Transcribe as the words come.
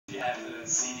the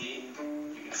CD,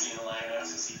 you can see in the liner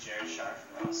notes, you see Jared Sharp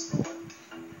from Ross Scola.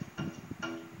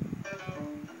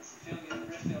 Does it feel good? The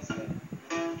riff feels good.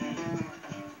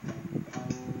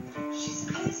 She's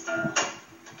pissed off,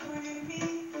 pointing at me,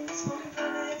 smoking from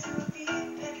her head to her feet,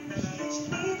 packing the heat, she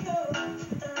leave though,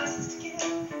 with the license to kill,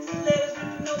 stilettos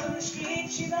ripping open the street,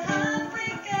 she's a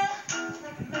heartbreaker,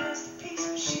 like a masterpiece,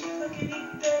 but she can cook and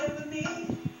eat better than me.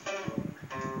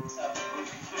 So,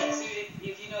 yeah, so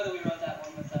if you know that we wrote that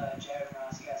one with Jared and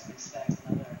Ross, you guys can expect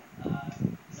another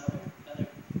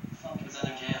funky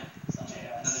Another jam. Something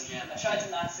else. Another jam. I tried to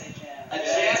not say jam. A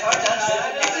jam? It's hard to It's say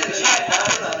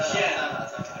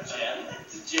jam.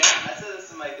 It's a jam. I said this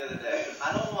to Mike the other day.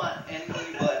 I don't want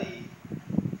anybody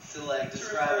to like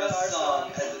describe a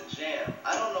song as a jam.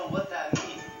 I don't know what that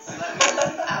means. So that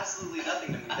means absolutely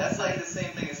nothing to me. That's like the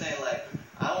same thing as saying like,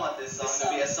 I want this song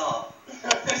to be a song.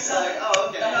 It's like, oh,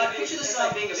 okay. No, Picture the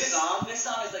song being a song. This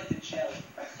song is like the jelly.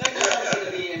 This song's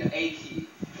gonna be in A key.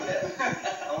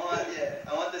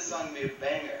 I want this song to be a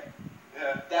banger.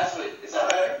 Yeah. That's what. Is that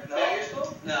better? No. Banger's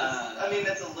cool? No. I mean,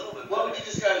 that's a little bit. What would you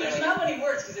describe it as? There's not many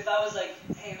words, because if I was like,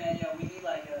 hey man, we need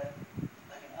like an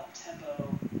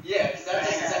up-tempo. Yeah, because that's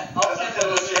Banger.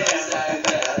 up-tempo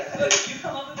jam. Look, if you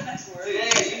come up with the next word. Yeah,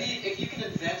 if you can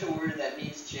invent a word that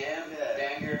means jam,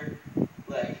 banger,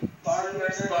 like Barn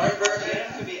burner. Barn burner.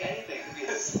 Jam could be anything. It could be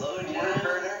a slow jam. Word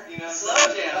burner. You know? Slow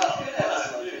jam. Oh, You could have a yeah.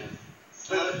 slow jam.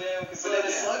 Slow jam. Slow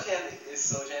But jam. is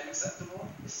slow jam acceptable?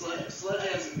 Slow